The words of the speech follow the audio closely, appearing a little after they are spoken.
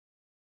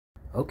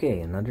Okay,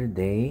 another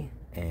day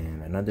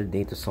and another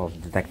day to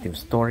solve detective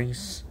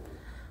stories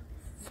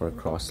for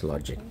cross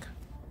logic.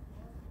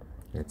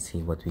 Let's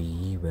see what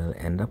we will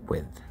end up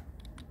with.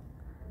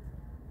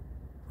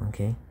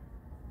 Okay.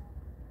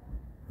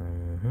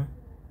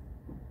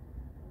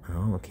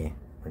 Oh, okay.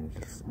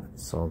 Let's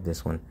solve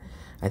this one.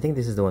 I think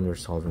this is the one we're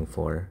solving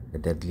for, the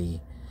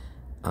deadly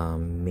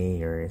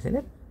mayor, isn't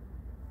it?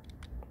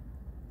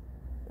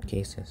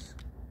 Cases.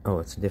 Oh,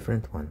 it's a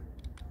different one.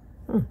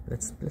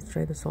 Let's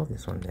try to solve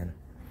this one then.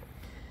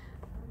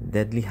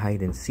 Deadly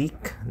hide and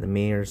seek. The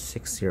mayor's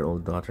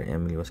 6-year-old daughter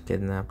Emily was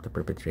kidnapped. The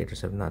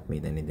perpetrators have not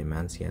made any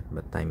demands yet,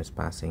 but time is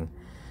passing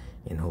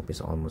and hope is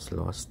almost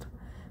lost.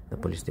 The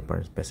police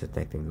department's best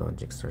detective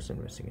logic starts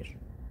investigation.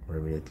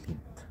 Revealed lead.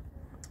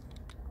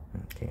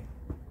 Okay.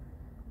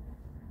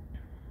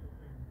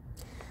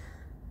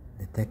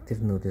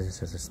 Detective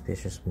notices a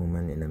suspicious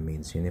woman in a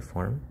maid's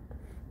uniform,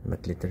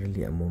 but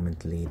literally a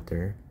moment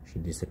later, she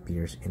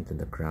disappears into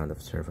the crowd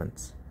of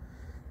servants.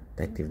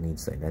 Detective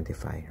needs to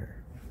identify her.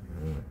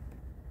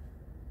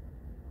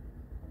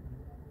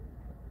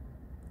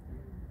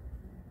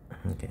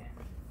 Okay.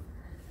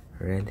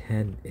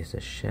 Redhead is a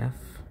chef.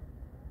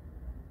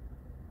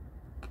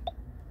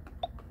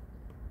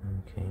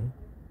 Okay.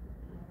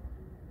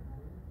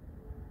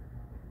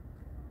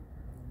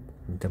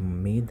 The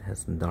maid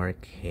has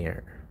dark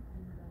hair.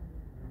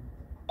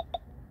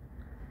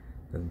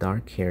 The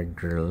dark-haired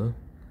girl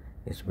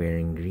is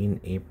wearing green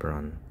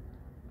apron.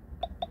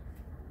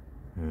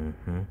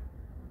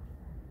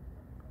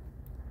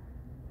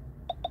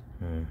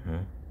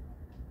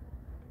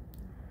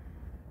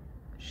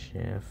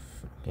 Chef.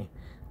 Okay.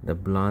 The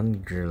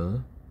blonde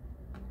girl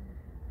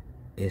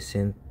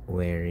isn't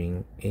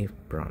wearing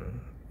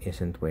apron.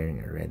 Isn't wearing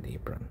a red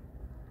apron.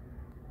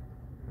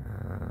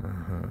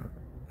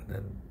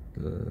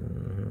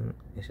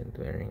 Isn't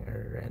wearing a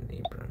red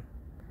apron.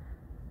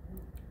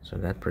 So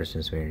that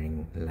person's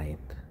wearing light,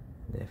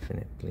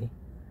 definitely.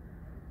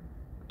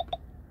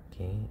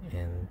 Okay,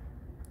 and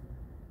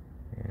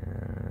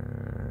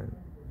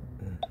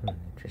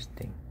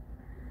interesting.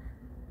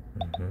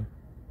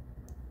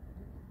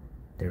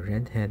 The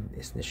redhead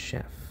is the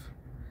chef.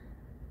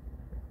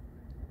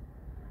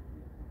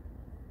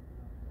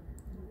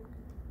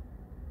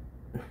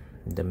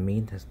 The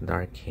maid has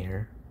dark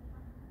hair.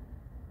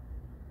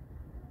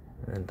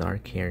 The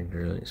dark-haired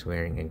girl is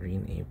wearing a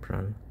green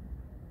apron.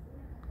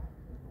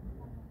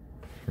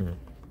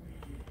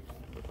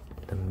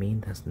 The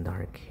maid has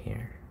dark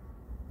hair.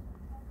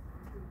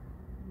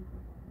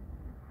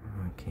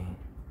 Okay.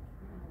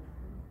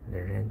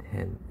 The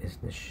redhead is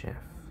the chef.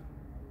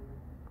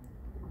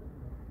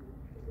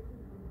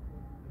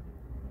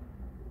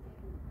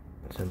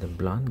 So the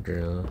blonde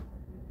girl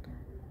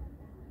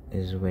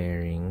is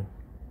wearing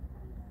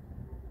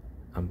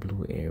a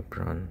blue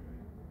apron.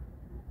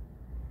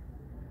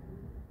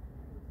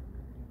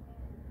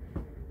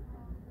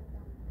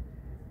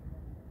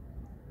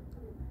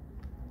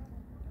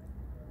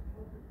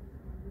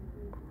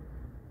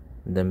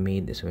 The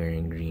maid is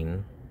wearing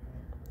green.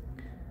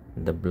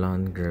 The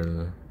blonde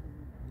girl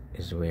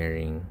is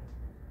wearing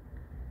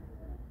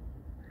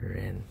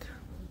red.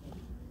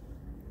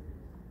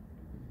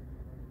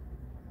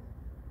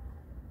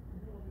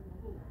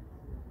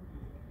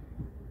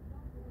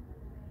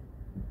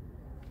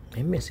 Am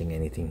I missing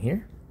anything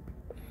here?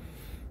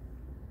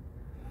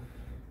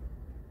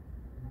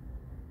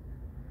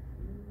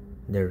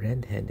 The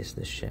redhead is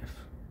the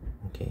chef.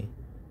 Okay.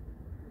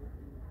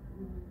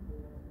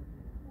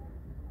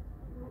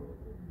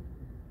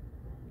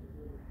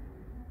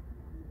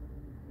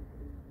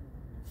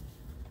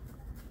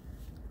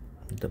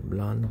 The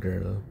blonde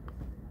girl.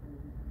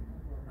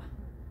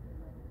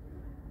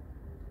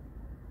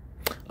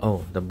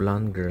 Oh, the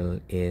blonde girl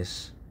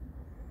is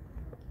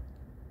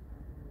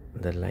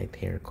the light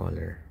hair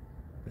color.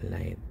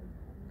 Light.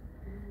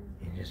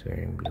 And just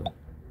wearing blue.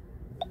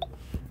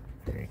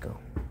 There you go.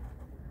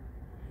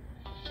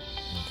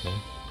 Okay.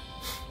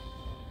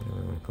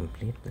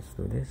 Complete. Let's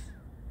do this.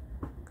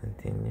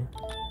 Continue.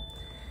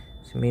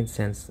 So it made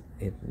sense.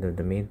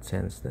 The made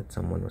sense that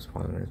someone was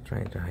following her,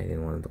 trying to hide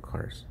in one of the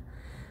cars.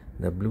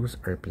 The blues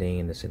are playing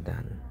in the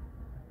sedan.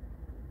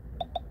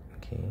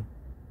 Okay.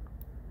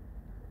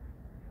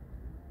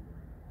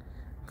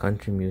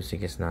 Country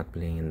music is not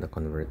playing in the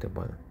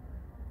convertible.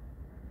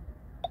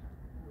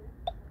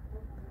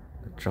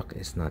 The truck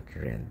is not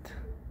red.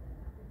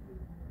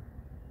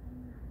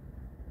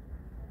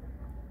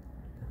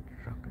 The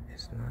truck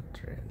is not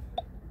red.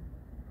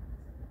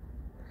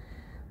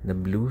 The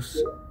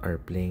blues are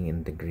playing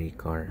in the gray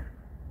car.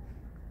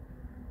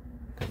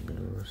 The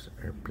blues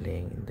are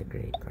playing in the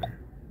gray car.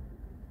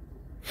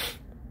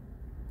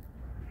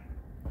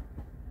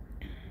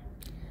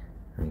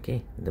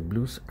 Okay, the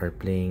blues are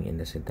playing in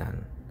the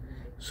sedan.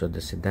 So the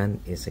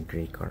sedan is a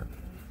gray car.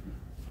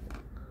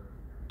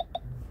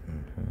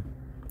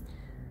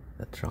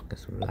 The truck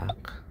is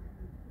black.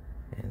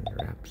 And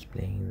the rap's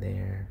playing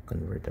there.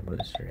 Convertible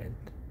is red.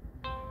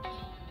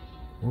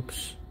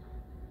 Oops.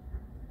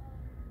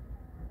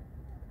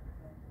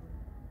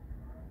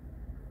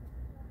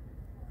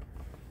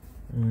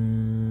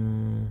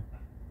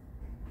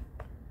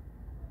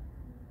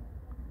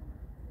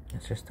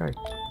 let's restart.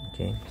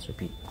 Okay, let's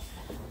repeat.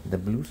 The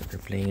Blues are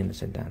playing in the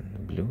sedan. The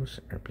Blues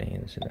are playing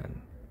in the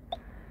sedan.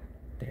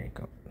 There you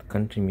go. The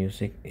country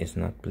music is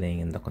not playing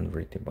in the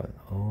convertible.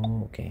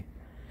 Oh, okay.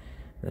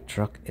 The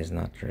truck is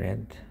not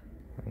red.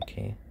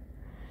 Okay.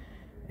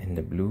 And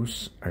the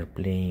Blues are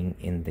playing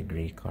in the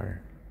gray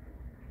car.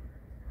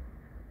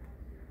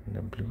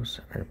 The Blues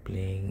are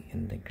playing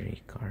in the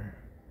gray car.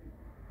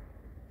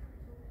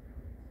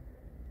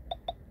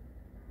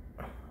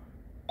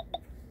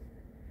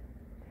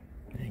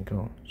 There you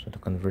go. So the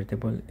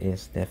convertible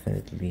is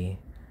definitely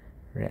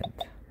red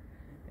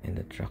and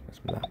the truck is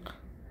black.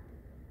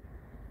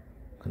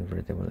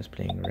 Convertible is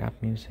playing rap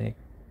music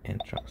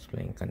and truck is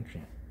playing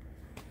country.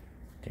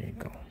 There you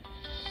go.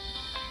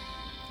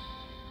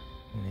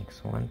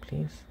 Next one,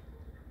 please.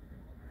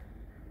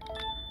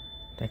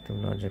 Detective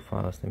Logic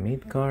follows the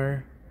maid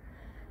car.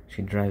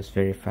 She drives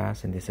very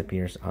fast and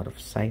disappears out of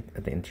sight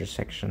at the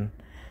intersection,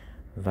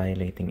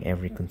 violating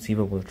every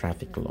conceivable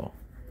traffic law.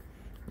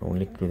 The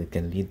only clue that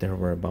can lead to her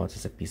whereabouts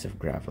is a piece of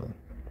gravel.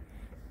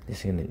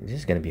 This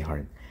is gonna be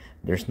hard.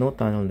 There's no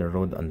tunnel on the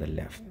road on the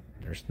left.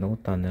 There's no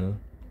tunnel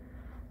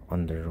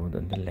on the road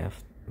on the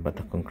left, but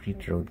a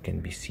concrete road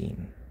can be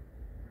seen.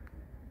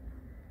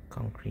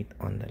 Concrete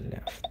on the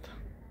left.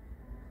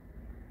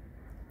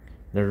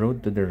 The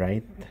road to the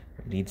right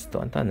leads to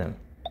a tunnel.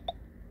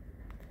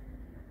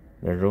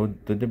 The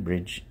road to the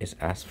bridge is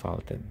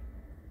asphalted.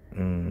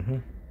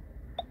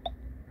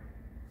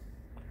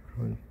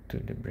 Road to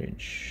the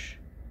bridge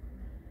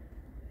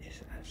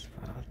is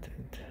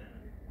asphalted.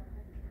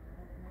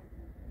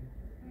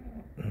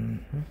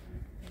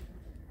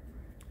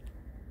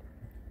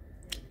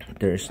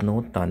 There is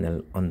no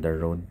tunnel on the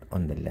road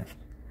on the left.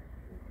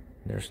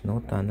 There's no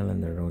tunnel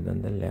on the road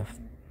on the left,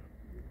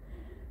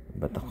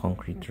 but a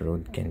concrete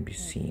road can be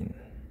seen.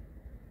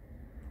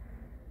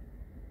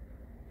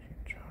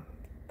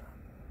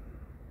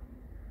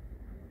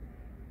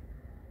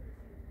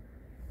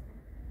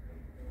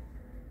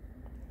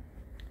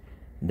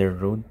 The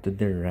road to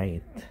the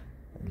right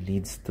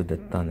leads to the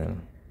tunnel.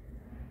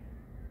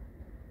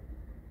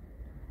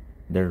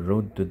 The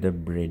road to the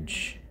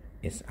bridge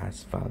is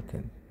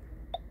asphalted.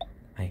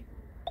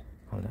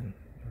 Hold on.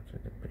 Road to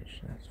the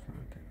bridge,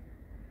 asphalted.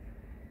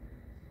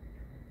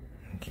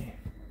 Okay.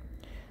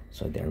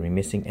 So are we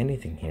missing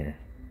anything here?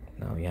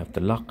 Now you have to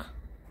lock.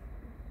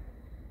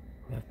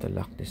 You have to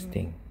lock this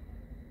thing.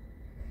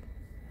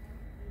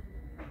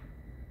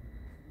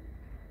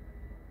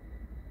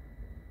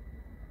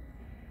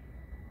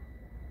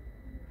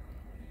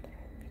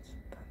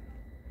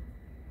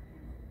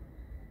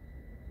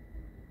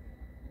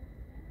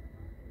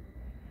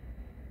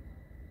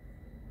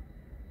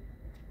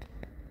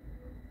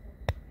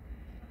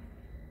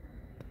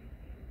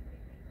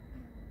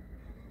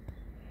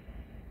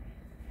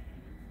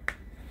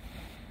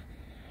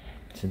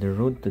 So the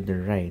road to the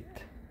right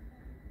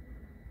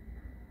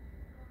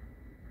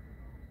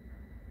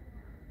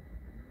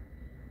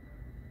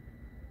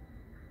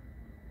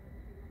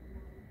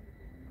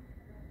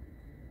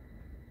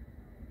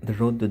the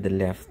road to the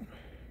left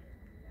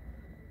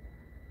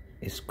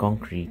is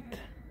concrete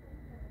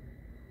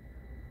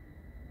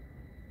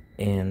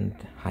and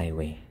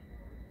highway.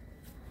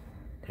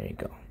 There you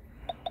go.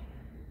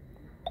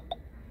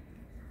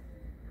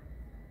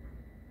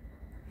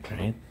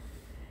 Right?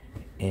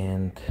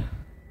 And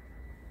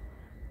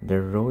the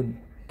road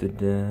to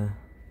the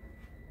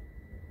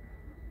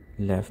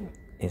left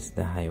is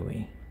the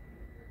highway.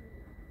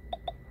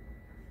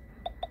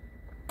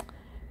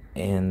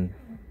 And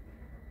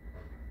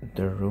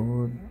the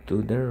road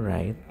to the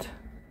right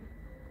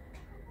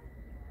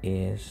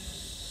is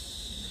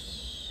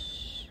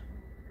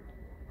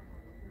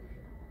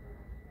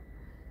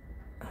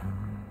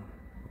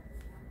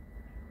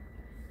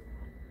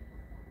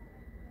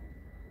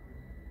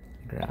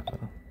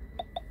gravel.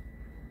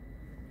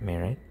 Am I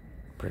right?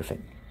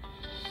 Perfect.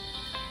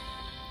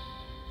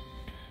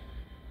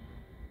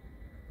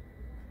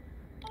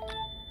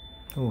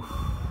 Oof.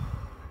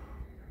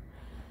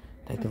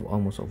 Detective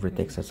almost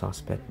overtakes a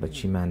suspect, but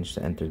she managed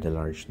to enter the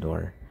large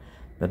door.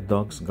 The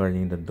dogs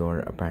guarding the door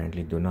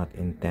apparently do not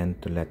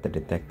intend to let the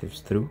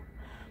detectives through.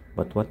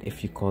 But what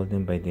if you call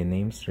them by the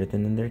names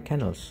written in their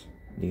kennels?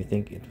 Do you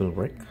think it will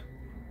work?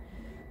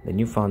 The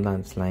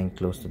Newfoundland is lying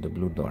close to the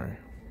blue door.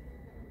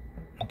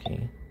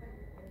 Okay.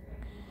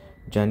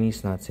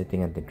 Johnny's not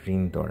sitting at the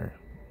green door.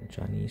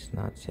 Johnny's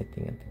not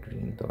sitting at the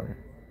green door.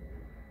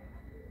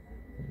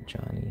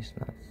 Johnny's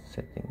not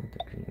sitting at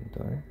the green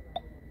door.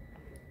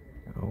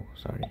 Oh,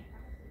 sorry.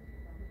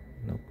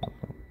 Nope.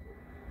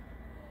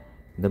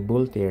 The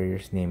bull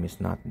terrier's name is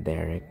not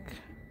Derek.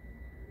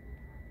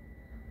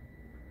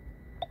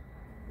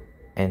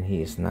 And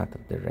he is not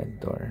at the red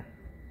door.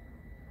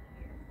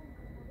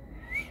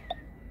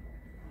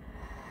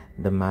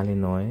 The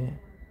Malinois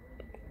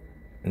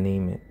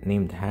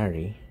named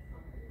Harry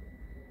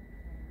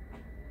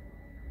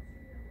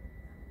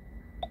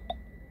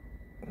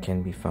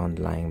can be found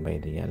lying by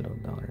the yellow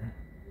door.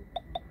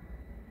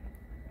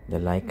 The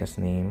Laika's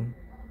name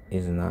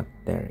is not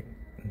Derek.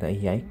 The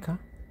Laika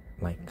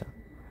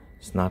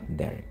is not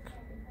Derek.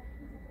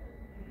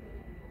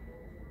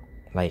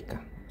 Laika.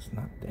 It's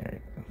not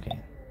Derek. Okay.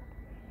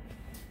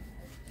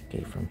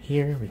 Okay, from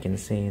here we can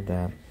say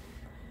that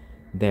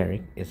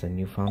Derek is a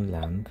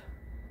Newfoundland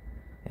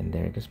and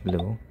Derek is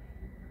blue.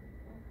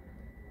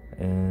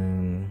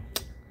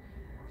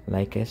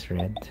 Laika is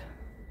red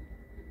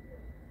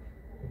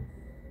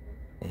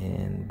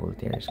and Bull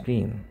Terrier is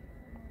green.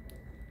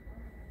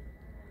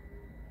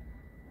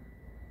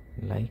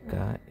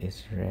 Laika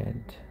is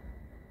red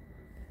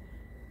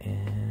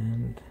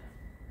and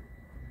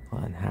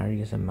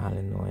Harry is a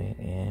Malinois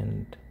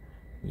and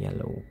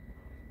yellow.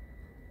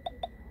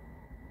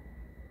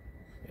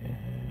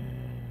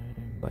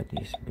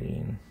 Buddy is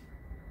green.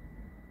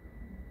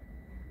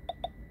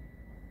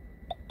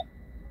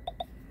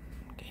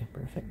 Okay,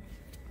 perfect.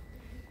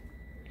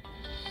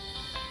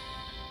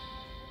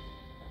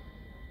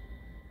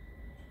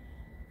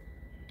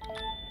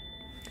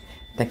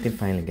 Detective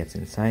finally gets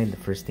inside. The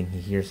first thing he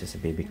hears is a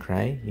baby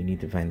cry. You need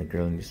to find the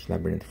girl in this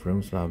labyrinth of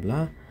rooms, blah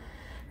blah.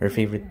 Her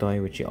favorite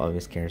toy, which she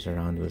always carries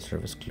around, will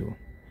serve as clue.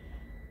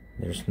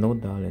 There's no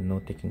doll and no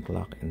ticking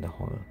clock in the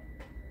hall.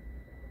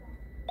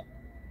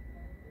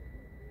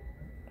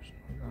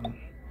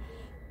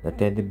 The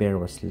teddy bear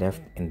was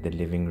left in the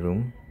living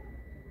room,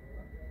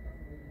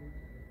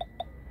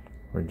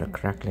 where the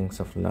cracklings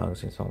of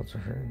logs is also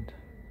heard.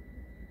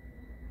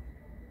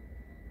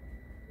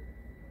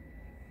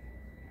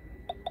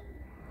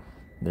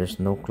 There's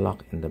no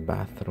clock in the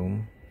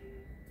bathroom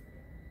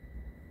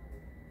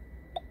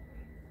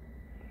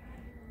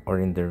or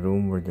in the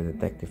room where the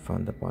detective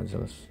found the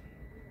puzzles.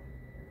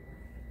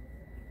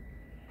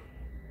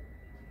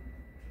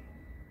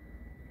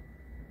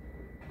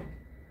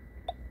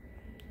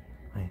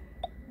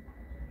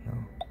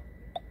 No.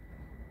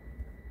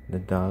 The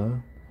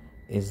doll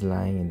is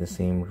lying in the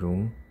same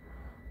room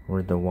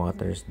where the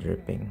water is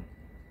dripping.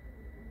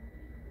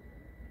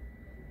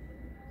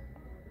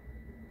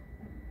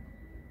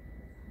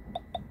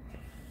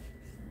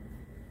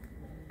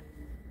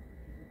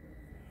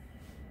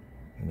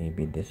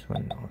 Maybe this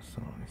one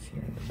also is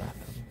here in the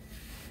bathroom.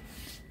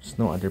 There's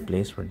no other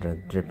place where the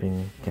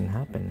dripping can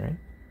happen, right?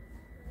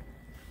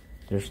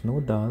 There's no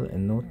doll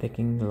and no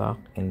ticking lock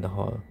in the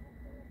hall.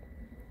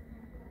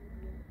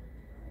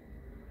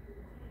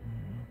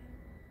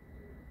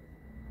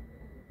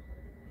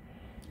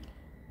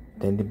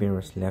 Teddy bear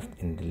was left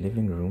in the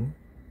living room,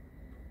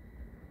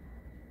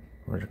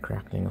 where the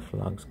crackling of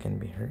logs can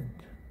be heard.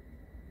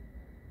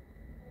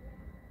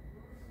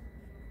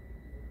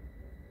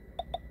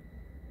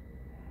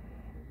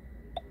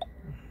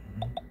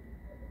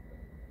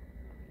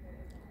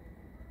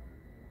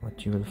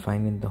 What you will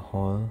find in the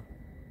hall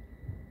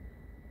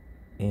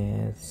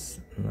is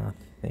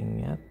nothing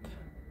yet.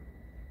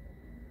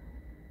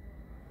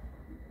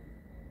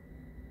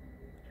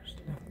 Just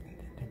left in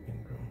the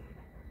living room.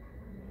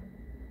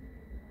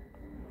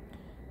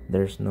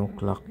 There's no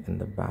clock in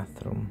the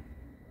bathroom.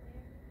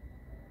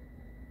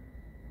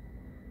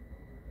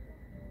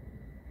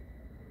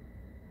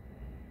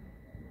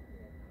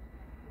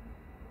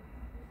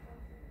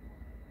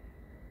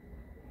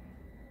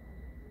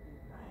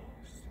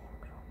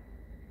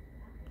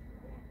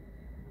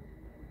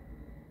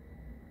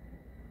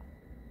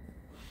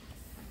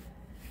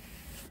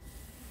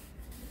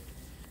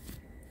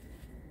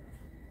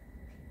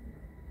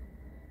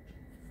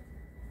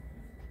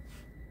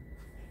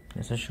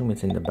 Let's assume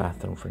it's in the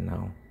bathroom for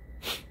now.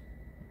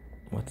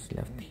 What's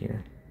left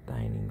here?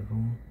 Dining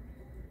room.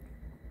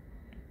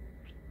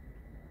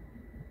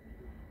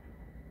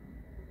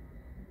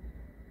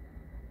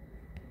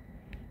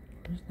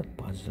 Where's the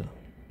puzzle?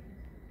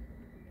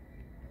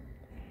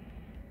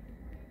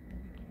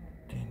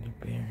 Teddy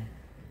bear,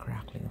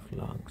 crackling of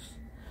logs.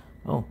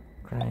 Oh,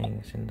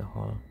 crying is in the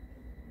hall.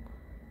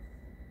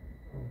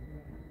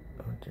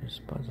 Oh,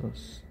 there's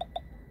puzzles.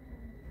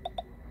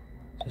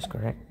 Is this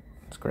correct?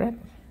 It's correct.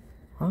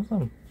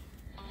 Awesome.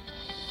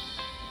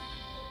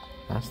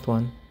 Last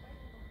one.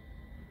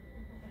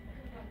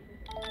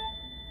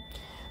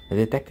 The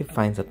detective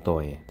finds a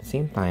toy. At the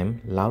same time,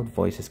 loud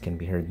voices can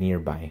be heard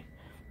nearby.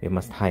 We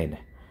must hide.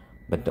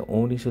 But the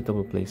only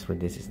suitable place for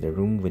this is the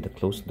room with the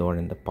closed door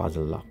and the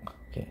puzzle lock.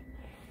 Okay.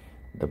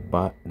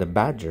 The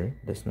badger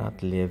does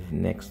not live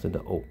next to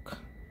the oak.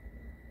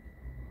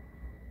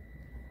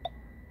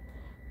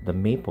 The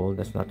maple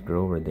does not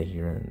grow where the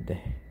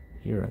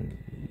heron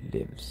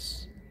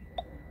lives.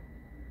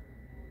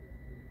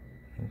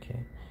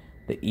 Okay.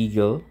 The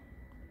eagle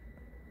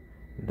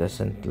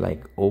doesn't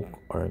like oak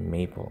or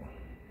maple.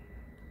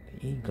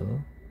 The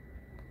eagle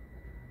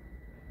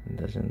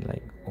doesn't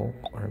like oak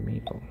or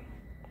maple.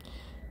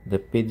 The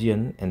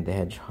pigeon and the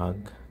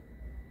hedgehog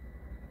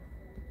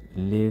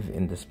live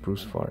in the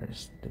spruce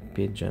forest. The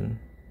pigeon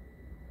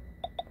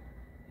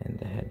and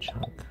the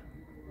hedgehog.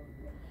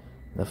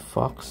 The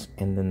fox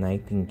and the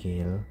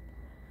nightingale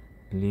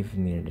live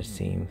near the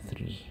same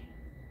tree.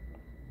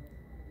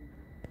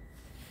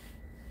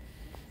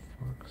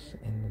 Fox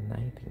and the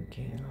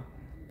nightingale.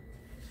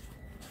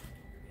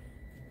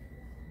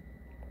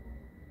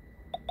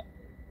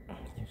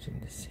 Lives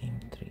in the same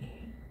tree.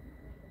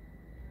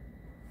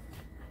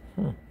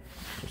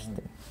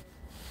 Interesting.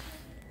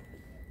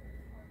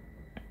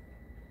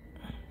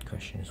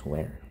 knows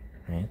where,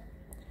 right?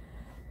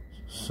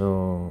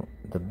 So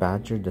the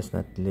badger does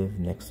not live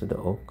next to the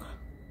oak.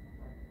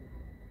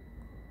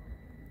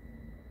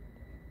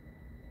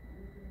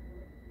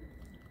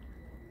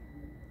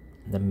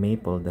 The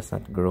maple does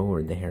not grow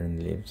where the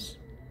heron lives.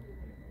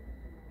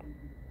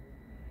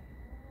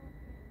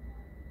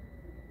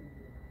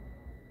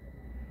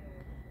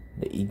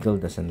 The eagle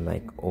doesn't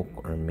like oak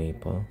or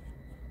maple.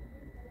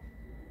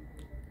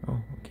 Oh,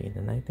 okay,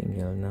 the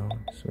nightingale now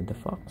is with the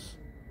fox.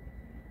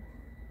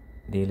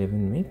 They live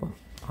in maple.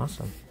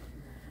 Awesome.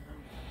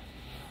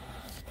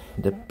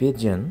 The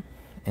pigeon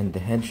and the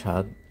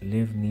hedgehog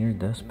live near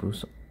the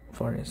spruce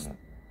forest.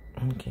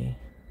 Okay,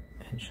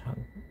 hedgehog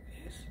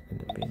is with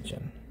the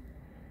pigeon.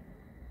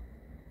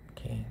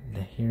 Okay,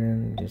 the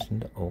heron lives in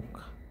the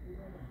oak.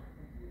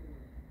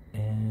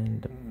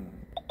 And the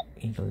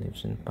eagle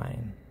lives in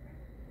pine.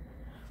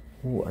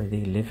 Who are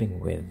they living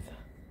with?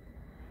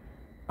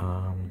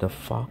 The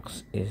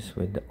fox is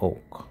with the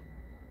oak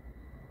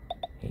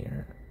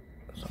here,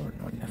 so we're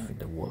now left with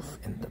the wolf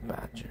and the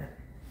badger.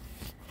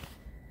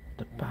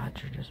 The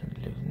badger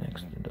doesn't live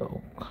next to the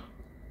oak.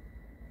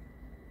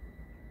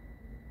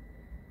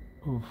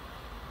 Oof.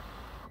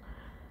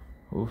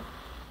 Oof.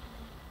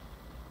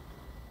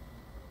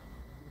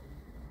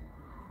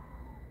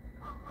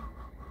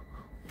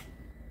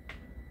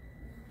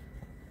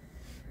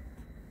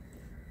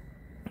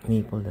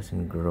 Maple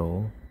doesn't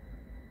grow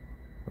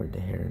where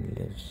the heron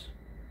lives.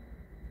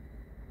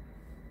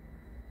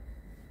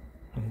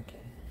 Okay.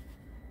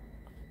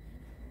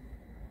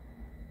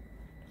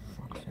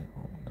 Fox and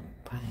oak, the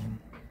pine.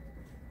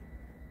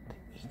 The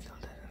eagle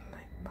doesn't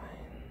like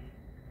pine.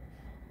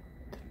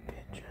 The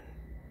pigeon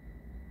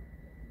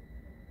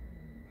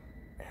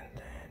and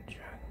the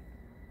hedgehog.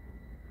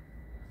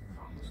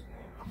 Fox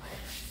and okay.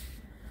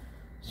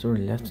 So we're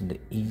left with the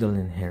eagle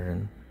and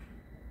heron.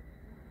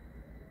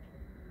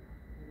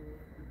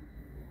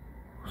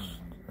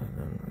 I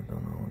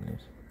don't know what it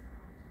is.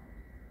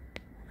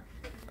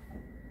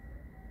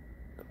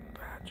 The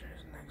badger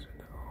is next to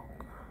the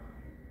oak.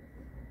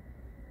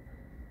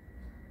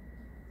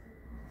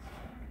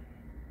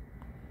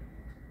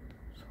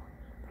 So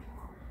the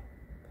wolf,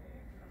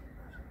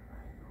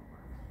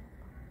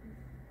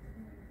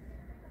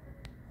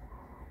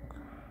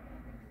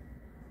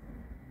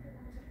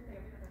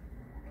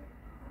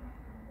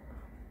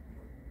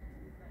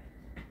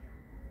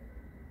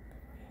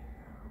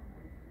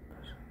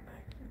 doesn't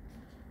like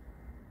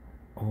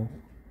oak. Oak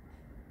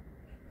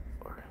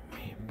or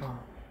maple,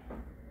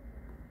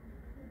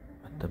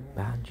 but the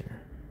badger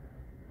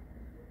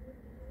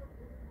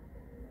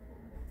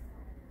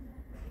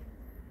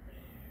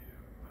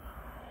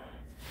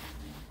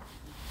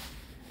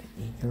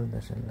the eagle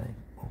doesn't like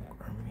oak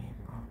or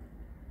maple.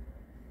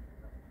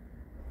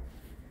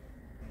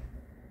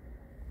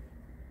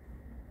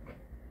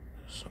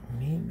 So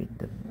maybe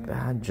the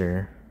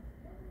badger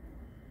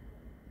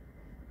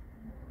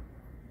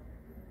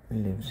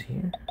lives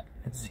here.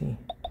 Let's see.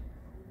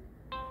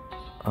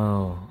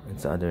 Oh,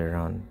 it's the other way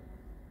around.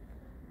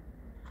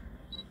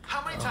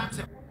 How many times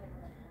have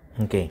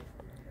Okay.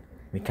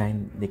 They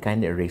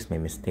kinda erased my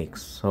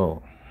mistakes.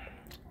 So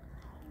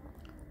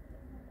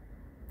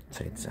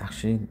it's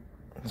actually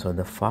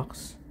the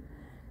fox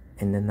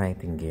and the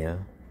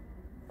nightingale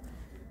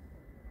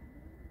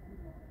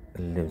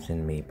lives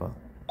in maple.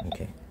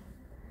 Okay.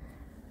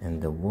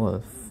 And the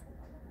wolf,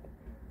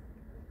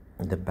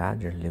 the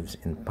badger lives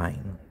in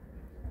pine.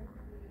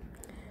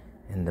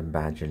 And the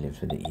badger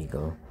lives with the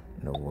eagle.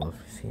 The wolf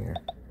is here.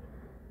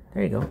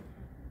 There you go.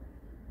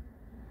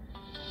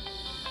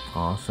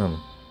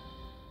 Awesome.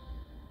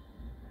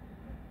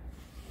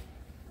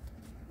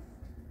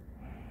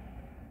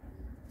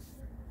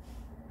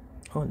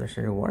 Oh, there's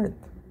a reward.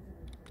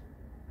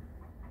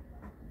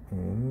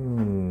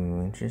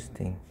 Ooh,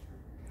 interesting.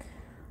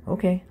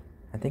 Okay,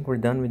 I think we're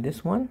done with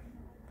this one.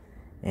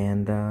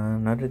 And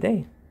another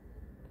day.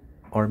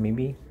 Or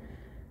maybe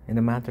in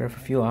a matter of a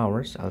few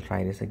hours, I'll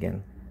try this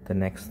again. The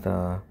next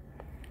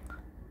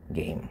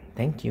game.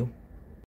 Thank you.